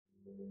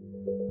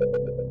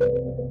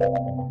Hey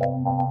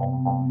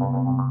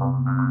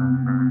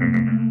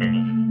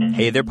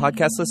there,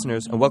 podcast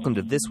listeners, and welcome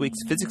to this week's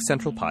Physics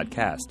Central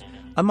podcast.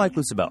 I'm Mike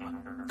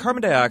Lucibella.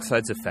 Carbon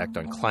dioxide's effect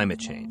on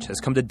climate change has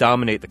come to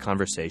dominate the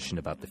conversation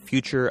about the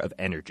future of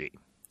energy.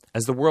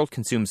 As the world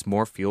consumes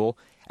more fuel,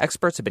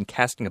 experts have been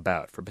casting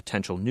about for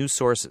potential new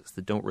sources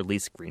that don't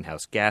release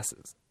greenhouse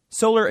gases.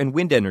 Solar and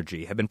wind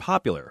energy have been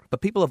popular,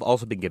 but people have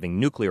also been giving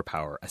nuclear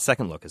power a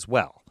second look as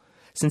well.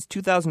 Since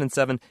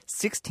 2007,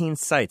 16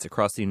 sites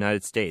across the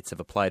United States have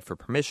applied for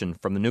permission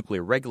from the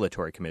Nuclear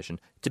Regulatory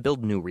Commission to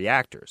build new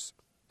reactors.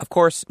 Of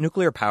course,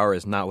 nuclear power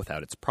is not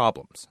without its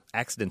problems.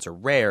 Accidents are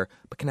rare,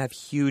 but can have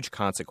huge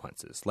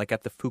consequences, like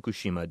at the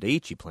Fukushima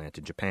Daiichi plant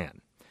in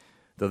Japan.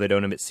 Though they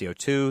don't emit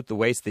CO2, the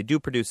waste they do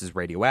produce is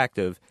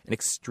radioactive and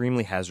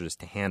extremely hazardous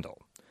to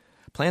handle.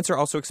 Plants are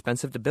also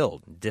expensive to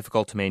build and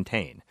difficult to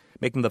maintain,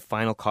 making the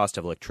final cost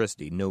of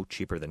electricity no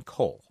cheaper than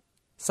coal.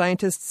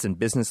 Scientists and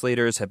business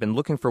leaders have been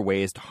looking for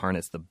ways to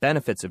harness the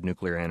benefits of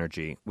nuclear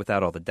energy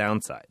without all the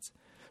downsides.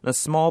 A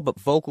small but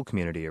vocal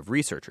community of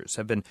researchers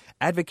have been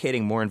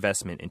advocating more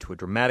investment into a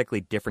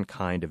dramatically different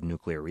kind of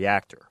nuclear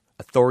reactor,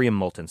 a thorium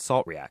molten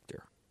salt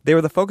reactor. They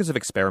were the focus of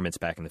experiments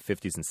back in the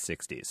 50s and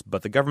 60s,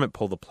 but the government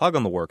pulled the plug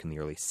on the work in the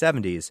early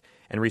 70s,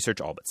 and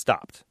research all but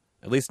stopped,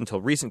 at least until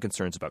recent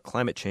concerns about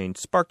climate change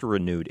sparked a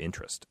renewed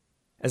interest.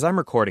 As I'm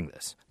recording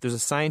this, there's a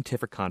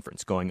scientific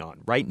conference going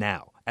on right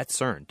now at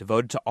CERN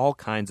devoted to all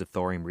kinds of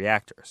thorium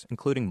reactors,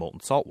 including molten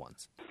salt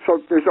ones. So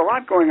there's a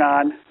lot going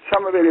on.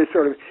 Some of it is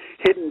sort of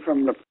hidden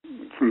from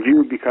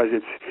view because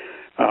it's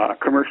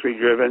commercially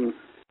driven.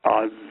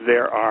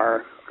 There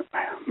are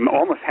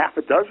almost half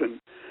a dozen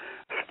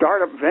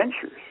startup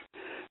ventures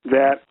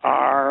that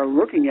are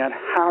looking at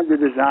how to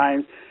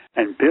design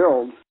and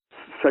build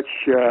such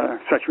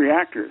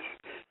reactors,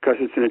 because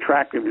it's an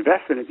attractive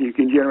investment if you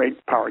can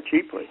generate power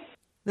cheaply.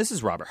 This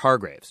is Robert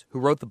Hargraves, who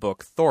wrote the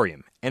book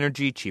Thorium,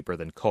 Energy Cheaper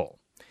Than Coal.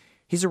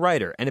 He's a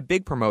writer and a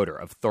big promoter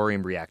of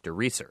thorium reactor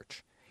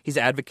research. He's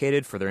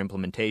advocated for their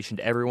implementation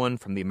to everyone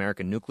from the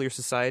American Nuclear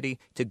Society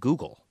to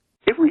Google.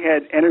 If we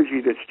had energy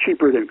that's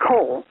cheaper than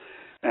coal,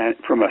 and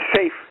from a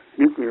safe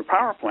nuclear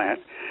power plant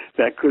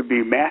that could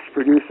be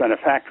mass-produced on a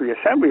factory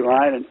assembly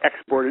line and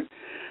exported,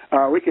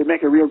 we could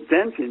make a real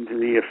dent into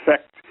the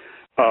effect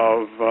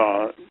of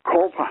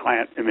coal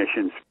plant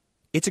emissions.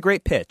 It's a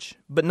great pitch,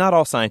 but not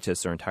all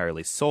scientists are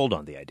entirely sold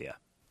on the idea.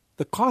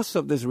 The costs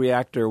of this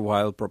reactor,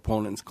 while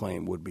proponents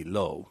claim would be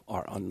low,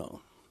 are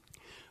unknown.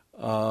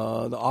 The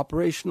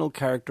operational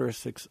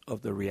characteristics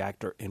of the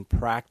reactor in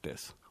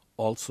practice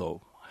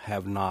also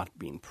have not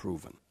been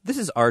proven. This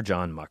is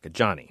Arjan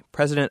Makhijani,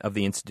 president of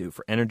the Institute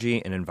for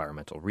Energy and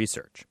Environmental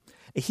Research.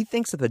 He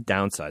thinks that the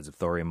downsides of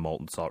thorium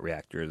molten salt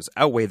reactors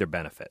outweigh their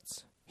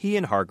benefits. He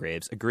and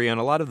Hargraves agree on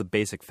a lot of the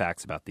basic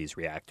facts about these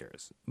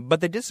reactors, but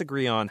they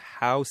disagree on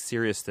how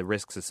serious the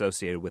risks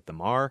associated with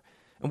them are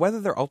and whether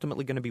they're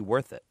ultimately going to be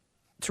worth it.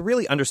 To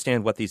really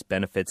understand what these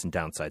benefits and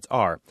downsides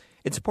are,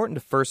 it's important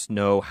to first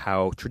know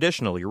how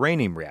traditional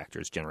uranium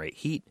reactors generate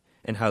heat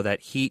and how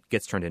that heat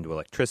gets turned into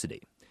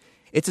electricity.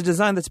 It's a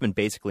design that's been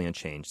basically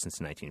unchanged since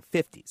the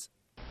 1950s.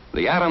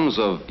 The atoms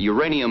of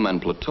uranium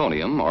and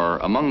plutonium are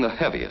among the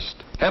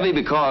heaviest. Heavy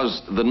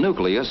because the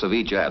nucleus of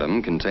each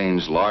atom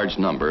contains large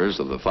numbers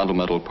of the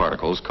fundamental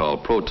particles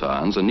called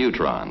protons and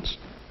neutrons.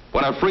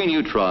 When a free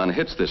neutron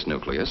hits this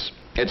nucleus,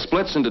 it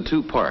splits into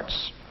two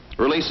parts,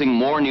 releasing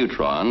more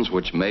neutrons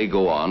which may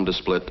go on to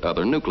split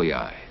other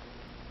nuclei.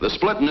 The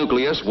split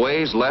nucleus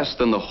weighs less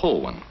than the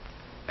whole one,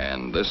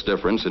 and this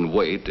difference in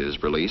weight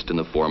is released in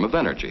the form of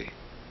energy,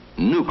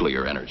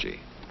 nuclear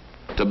energy.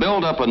 To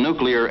build up a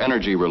nuclear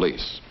energy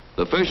release,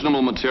 the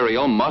fissionable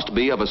material must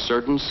be of a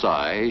certain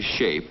size,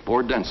 shape,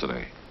 or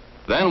density.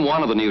 Then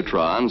one of the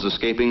neutrons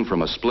escaping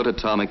from a split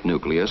atomic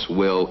nucleus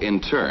will, in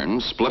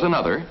turn, split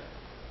another,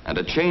 and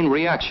a chain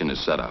reaction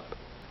is set up.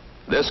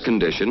 This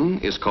condition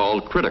is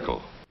called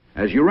critical.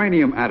 As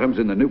uranium atoms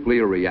in the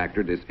nuclear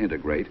reactor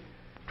disintegrate,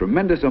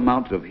 tremendous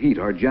amounts of heat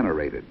are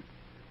generated.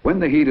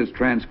 When the heat is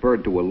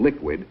transferred to a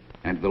liquid,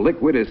 and the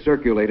liquid is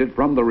circulated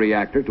from the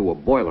reactor to a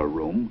boiler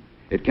room,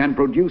 it can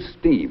produce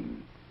steam.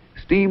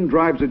 Steam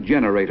drives a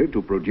generator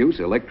to produce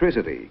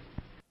electricity.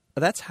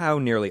 That's how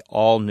nearly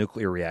all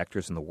nuclear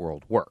reactors in the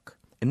world work.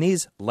 In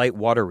these light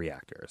water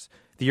reactors,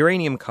 the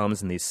uranium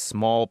comes in these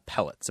small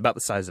pellets about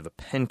the size of a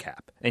pen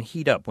cap and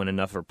heat up when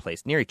enough are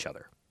placed near each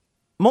other.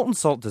 Molten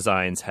salt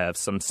designs have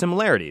some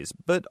similarities,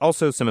 but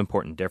also some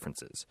important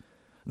differences.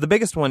 The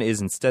biggest one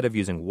is instead of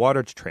using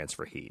water to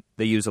transfer heat,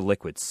 they use a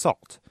liquid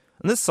salt.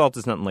 And this salt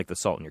is nothing like the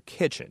salt in your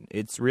kitchen.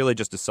 It's really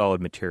just a solid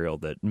material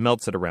that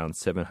melts at around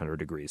 700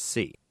 degrees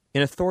C.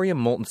 In a thorium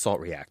molten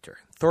salt reactor,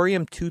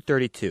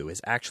 thorium-232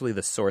 is actually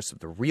the source of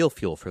the real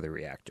fuel for the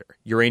reactor,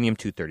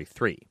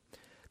 uranium-233.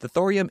 The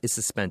thorium is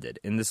suspended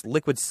in this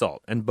liquid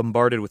salt and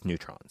bombarded with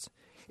neutrons.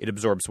 It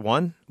absorbs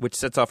one, which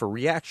sets off a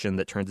reaction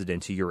that turns it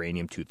into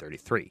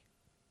uranium-233.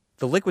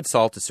 The liquid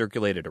salt is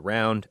circulated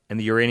around, and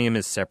the uranium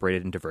is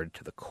separated and diverted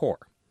to the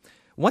core.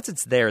 Once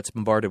it's there, it's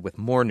bombarded with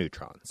more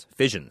neutrons,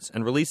 fissions,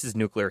 and releases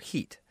nuclear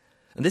heat.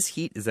 And this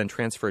heat is then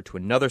transferred to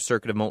another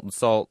circuit of molten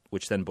salt,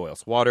 which then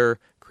boils water,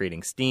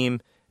 creating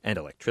steam and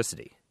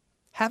electricity.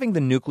 Having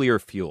the nuclear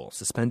fuel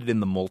suspended in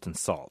the molten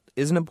salt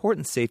is an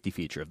important safety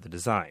feature of the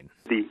design.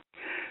 The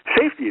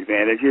safety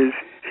advantage is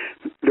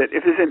that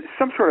if there's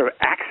some sort of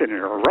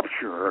accident or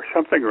rupture or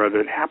something or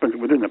other that happens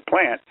within the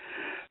plant,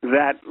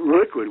 that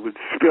liquid would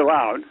spill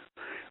out,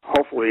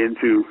 hopefully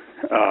into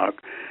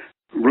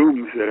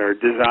rooms that are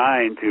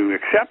designed to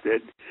accept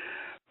it,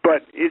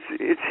 but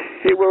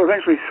it will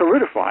eventually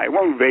solidify. It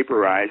won't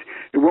vaporize.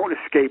 It won't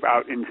escape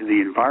out into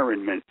the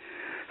environment.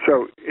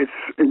 So it's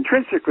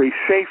intrinsically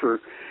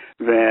safer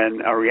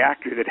than a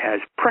reactor that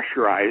has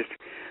pressurized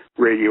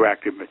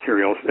radioactive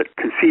materials that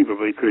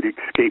conceivably could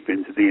escape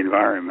into the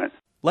environment.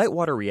 Light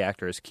water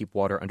reactors keep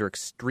water under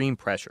extreme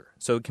pressure,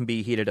 so it can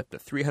be heated up to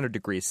 300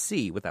 degrees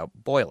C without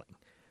boiling.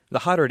 The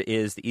hotter it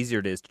is, the easier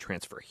it is to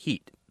transfer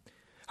heat.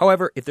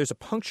 However, if there's a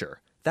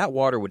puncture, that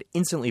water would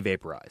instantly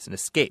vaporize and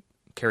escape,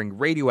 carrying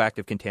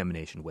radioactive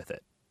contamination with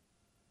it.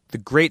 The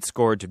great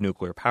scourge of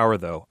nuclear power,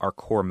 though, are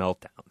core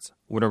meltdowns,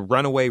 when a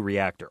runaway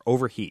reactor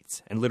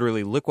overheats and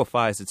literally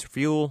liquefies its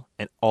fuel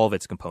and all of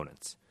its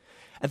components.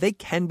 And they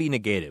can be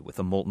negated with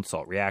a molten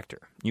salt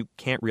reactor. You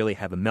can't really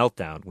have a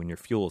meltdown when your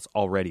fuel is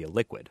already a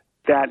liquid.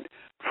 That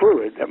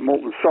fluid, that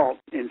molten salt,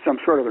 in some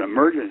sort of an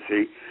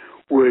emergency,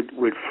 would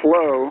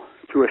flow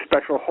to a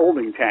special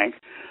holding tank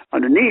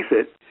underneath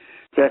it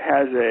that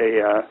has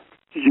a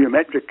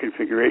geometric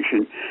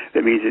configuration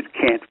that means it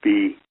can't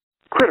be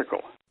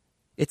critical.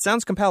 It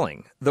sounds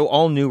compelling, though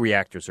all new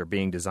reactors are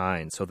being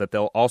designed so that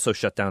they'll also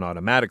shut down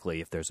automatically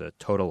if there's a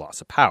total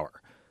loss of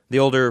power. The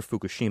older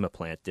Fukushima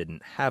plant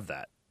didn't have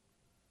that.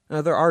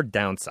 Now, there are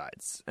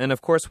downsides, and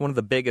of course one of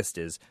the biggest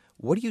is,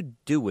 what do you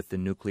do with the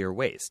nuclear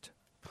waste?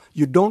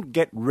 You don't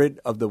get rid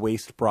of the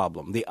waste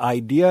problem. The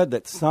idea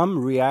that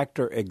some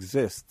reactor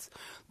exists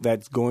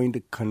that's going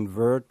to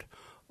convert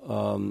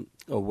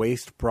a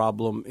waste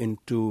problem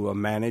into a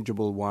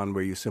manageable one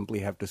where you simply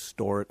have to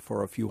store it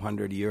for a few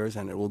hundred years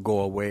and it will go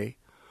away,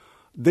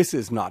 this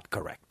is not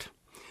correct.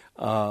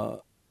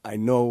 I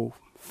know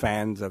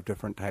fans of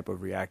different type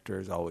of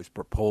reactors always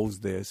propose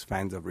this.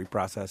 Fans of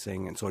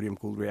reprocessing and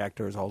sodium-cooled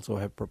reactors also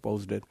have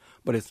proposed it,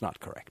 but it's not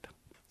correct.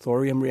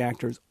 Thorium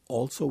reactors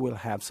also will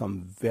have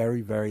some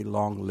very, very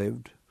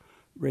long-lived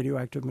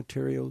radioactive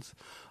materials,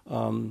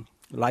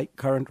 like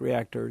current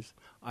reactors,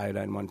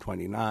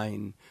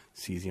 iodine-129,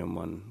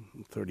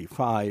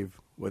 cesium-135,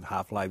 with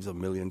half-lives of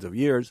millions of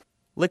years.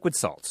 Liquid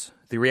salts,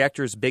 the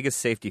reactor's biggest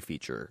safety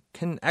feature,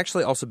 can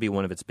actually also be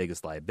one of its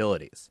biggest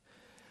liabilities.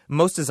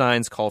 Most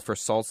designs call for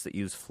salts that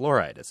use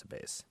fluoride as a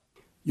base.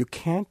 You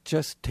can't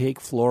just take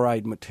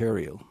fluoride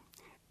material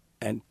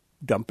and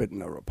dump it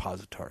in a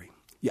repository.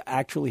 You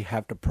actually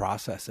have to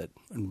process it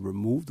and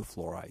remove the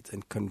fluorides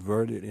and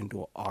convert it into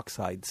an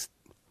oxide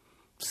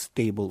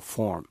stable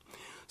form.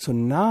 So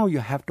now you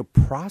have to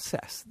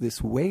process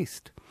this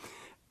waste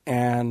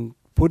and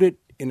put it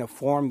in a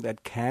form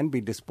that can be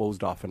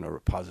disposed of in a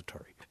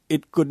repository.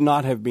 It could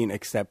not have been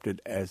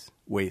accepted as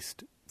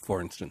waste,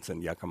 for instance,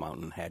 in Yucca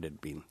Mountain had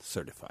it been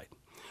certified.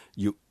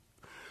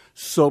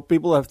 So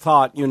people have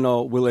thought,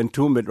 we'll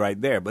entomb it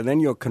right there. But then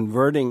you're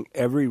converting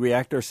every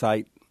reactor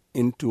site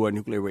into a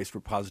nuclear waste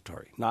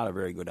repository. Not a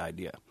very good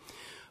idea.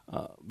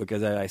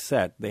 Because, as I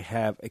said, they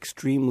have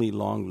extremely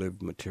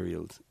long-lived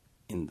materials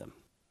in them.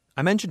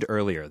 I mentioned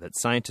earlier that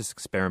scientists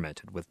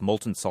experimented with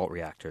molten salt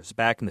reactors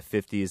back in the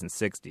 50s and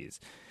 60s,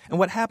 and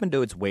what happened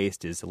to its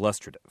waste is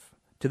illustrative.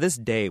 To this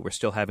day, we're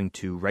still having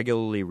to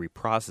regularly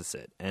reprocess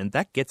it, and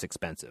that gets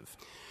expensive.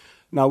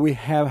 Now, we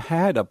have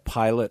had a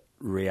pilot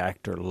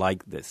reactor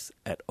like this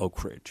at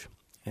Oak Ridge,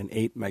 an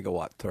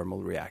 8-megawatt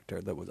thermal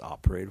reactor that was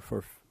operated for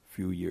a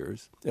few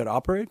years. It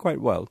operated quite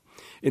well.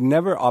 It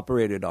never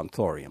operated on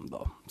thorium,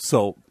 though,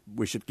 so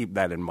we should keep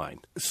that in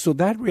mind. So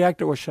that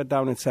reactor was shut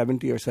down in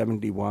 70 or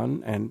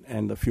 71,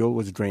 and the fuel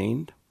was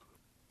drained.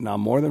 Now,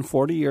 more than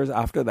 40 years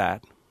after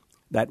that,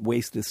 that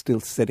waste is still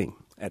sitting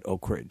at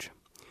Oak Ridge.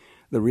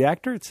 The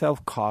reactor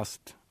itself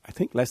cost, I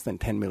think, less than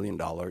 $10 million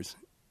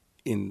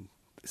in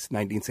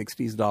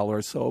 1960s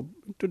dollars, so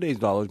today's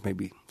dollars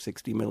maybe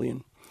 $60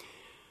 million.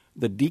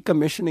 The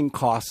decommissioning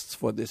costs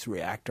for this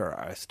reactor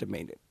are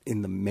estimated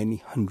in the many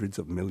hundreds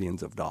of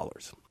millions of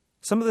dollars.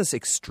 Some of this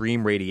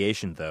extreme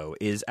radiation, though,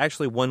 is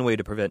actually one way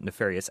to prevent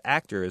nefarious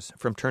actors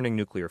from turning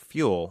nuclear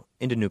fuel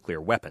into nuclear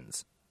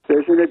weapons.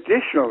 There's an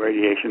additional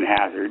radiation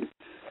hazard,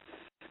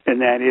 and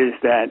that is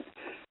that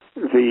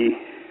the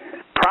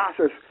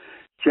process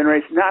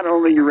generates not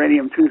only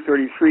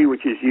uranium-233,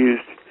 which is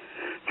used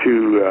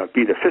to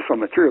be the fissile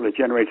material that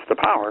generates the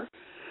power,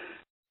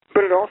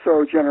 but it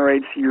also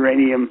generates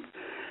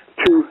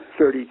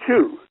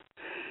uranium-232.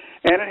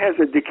 And it has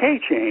a decay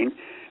chain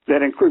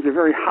that includes a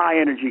very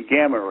high-energy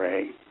gamma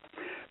ray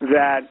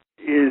that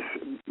is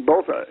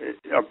both a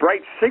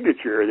bright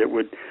signature that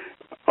would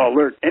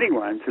alert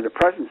anyone to the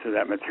presence of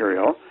that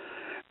material,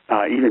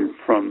 even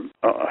from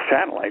a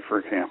satellite, for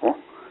example.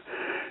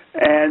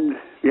 And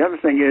the other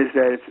thing is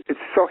that it's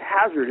so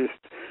hazardous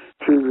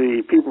to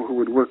the people who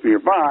would work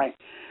nearby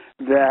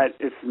that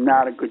it's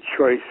not a good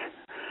choice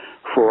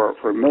for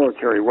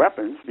military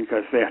weapons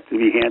because they have to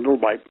be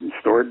handled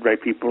stored by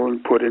people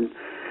and put in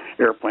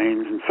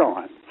airplanes and so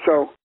on.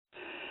 So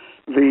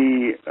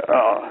the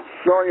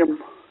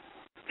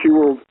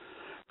thorium-fueled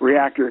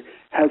reactor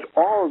has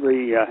all of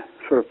the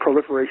sort of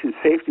proliferation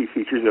safety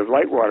features of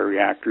light water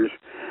reactors,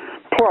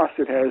 plus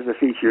it has the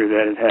feature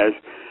that it has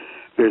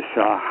this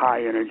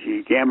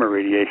high-energy gamma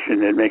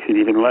radiation that makes it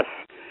even less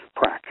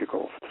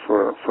practical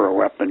for a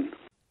weapon.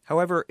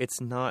 However, it's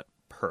not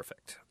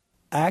perfect.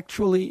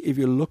 Actually, if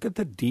you look at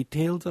the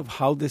details of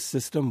how this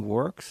system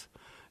works,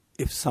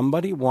 if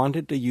somebody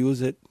wanted to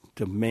use it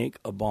to make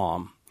a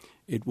bomb,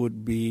 it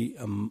would be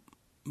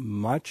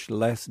much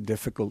less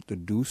difficult to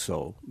do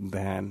so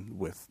than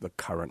with the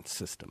current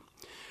system.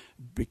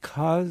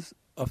 Because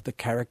of the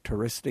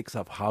characteristics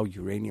of how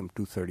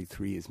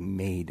uranium-233 is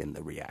made in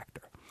the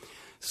reactor.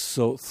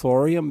 So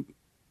thorium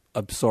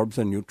absorbs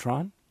a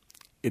neutron,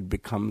 it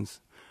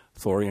becomes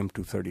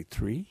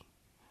thorium-233,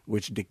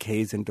 which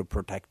decays into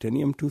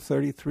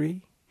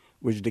protactinium-233,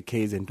 which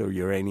decays into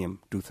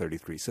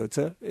uranium-233. So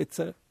it's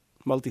a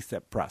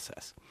multi-step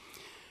process.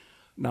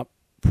 Now,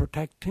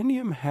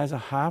 protactinium has a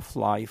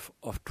half-life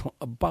of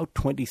about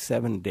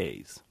 27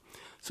 days.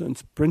 So in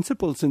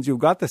principle, since you've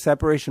got the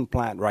separation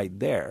plant right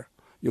there,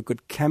 you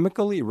could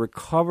chemically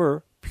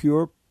recover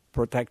pure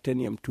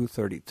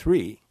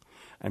protactinium-233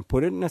 and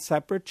put it in a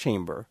separate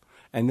chamber,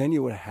 and then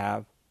you would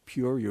have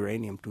pure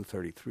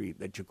uranium-233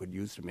 that you could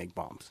use to make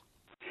bombs.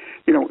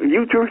 You know,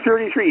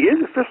 U-233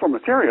 is a fissile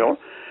material.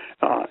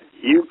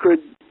 You could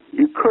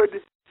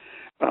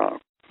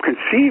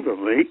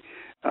conceivably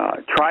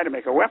try to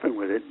make a weapon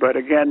with it, but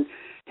again,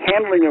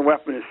 handling a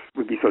weapon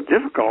would be so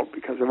difficult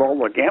because of all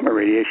the gamma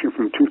radiation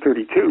from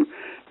 232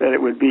 that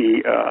it would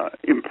be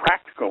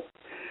impractical.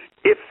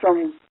 If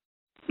some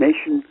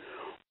nation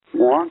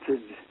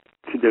wanted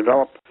to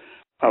develop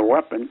a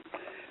weapon,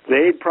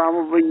 they'd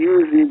probably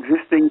use the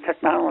existing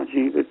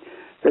technology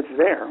that's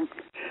there.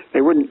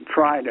 They wouldn't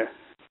try to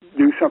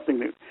do something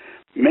that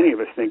many of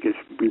us think is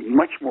be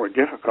much more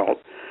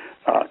difficult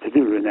to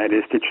do, and that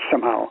is to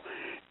somehow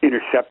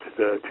intercept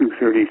the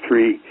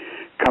 233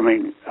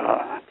 coming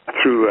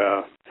through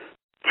a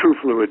true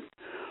fluid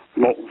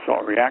molten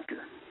salt reactor.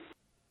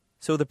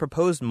 So the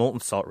proposed molten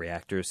salt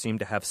reactors seem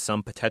to have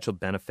some potential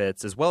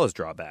benefits as well as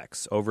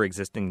drawbacks over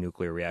existing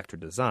nuclear reactor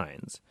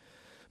designs.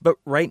 But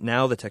right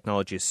now the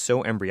technology is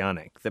so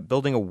embryonic that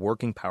building a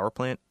working power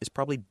plant is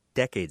probably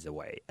decades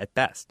away at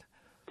best.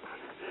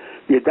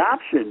 The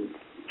adoption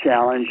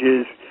challenge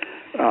is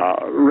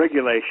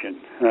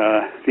regulation.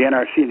 The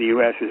NRC in the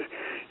U.S. is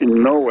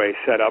in no way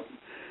set up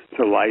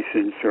to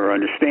license or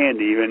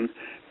understand even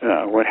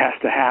what has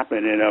to happen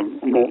in a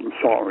molten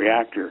salt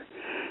reactor.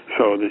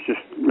 So there's just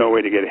no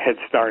way to get a head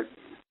start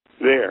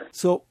there.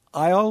 So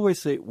I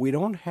always say we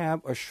don't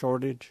have a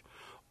shortage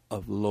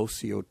of low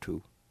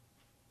CO2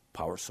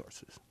 power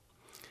sources.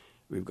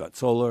 We've got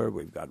solar,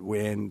 we've got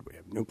wind, we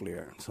have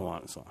nuclear, and so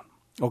on and so on.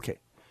 Okay.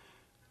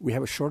 We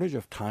have a shortage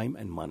of time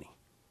and money.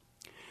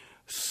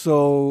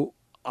 So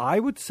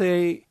I would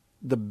say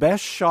the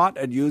best shot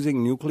at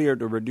using nuclear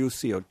to reduce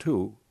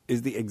CO2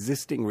 is the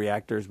existing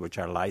reactors which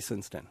are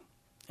licensed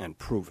and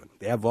proven.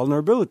 They have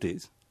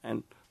vulnerabilities,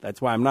 and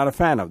that's why I'm not a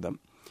fan of them.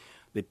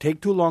 They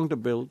take too long to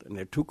build, and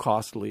they're too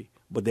costly,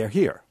 but they're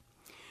here.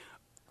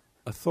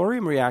 A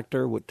thorium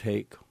reactor would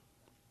take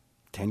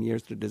 10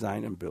 years to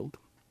design and build.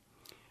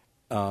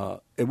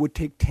 It would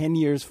take 10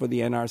 years for the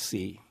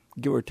NRC,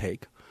 give or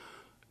take,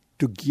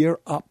 to gear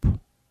up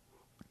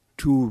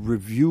to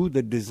review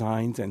the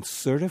designs and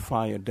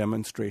certify a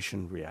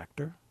demonstration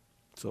reactor.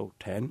 So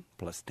 10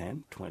 plus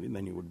 10, 20,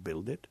 then you would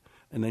build it.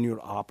 And then you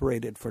would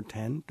operate it for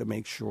 10 to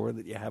make sure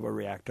that you have a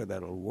reactor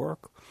that will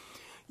work.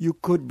 You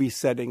could be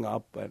setting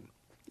up, and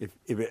if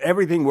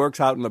everything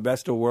works out in the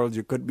best of worlds,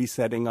 you could be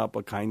setting up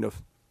a kind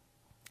of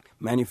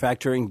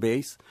manufacturing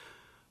base.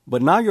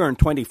 But now you're in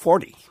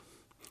 2040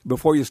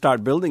 before you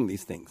start building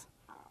these things.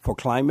 For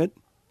climate,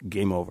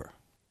 game over.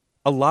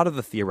 A lot of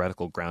the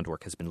theoretical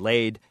groundwork has been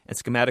laid, and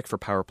schematics for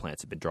power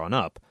plants have been drawn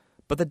up,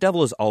 but the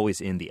devil is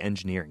always in the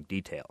engineering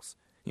details.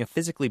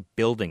 Physically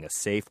building a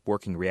safe,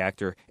 working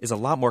reactor is a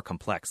lot more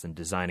complex than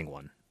designing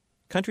one.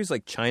 Countries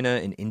like China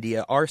and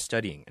India are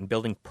studying and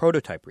building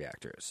prototype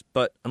reactors,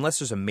 but unless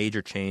there's a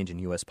major change in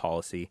U.S.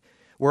 policy,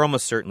 we're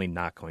almost certainly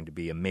not going to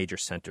be a major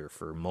center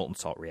for molten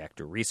salt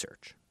reactor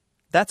research.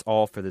 That's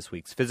all for this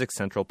week's Physics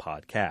Central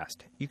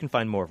podcast. You can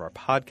find more of our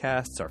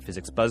podcasts, our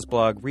Physics Buzz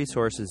blog,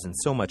 resources, and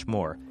so much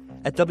more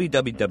at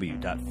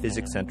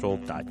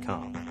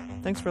www.physicscentral.com.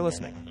 Thanks for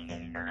listening.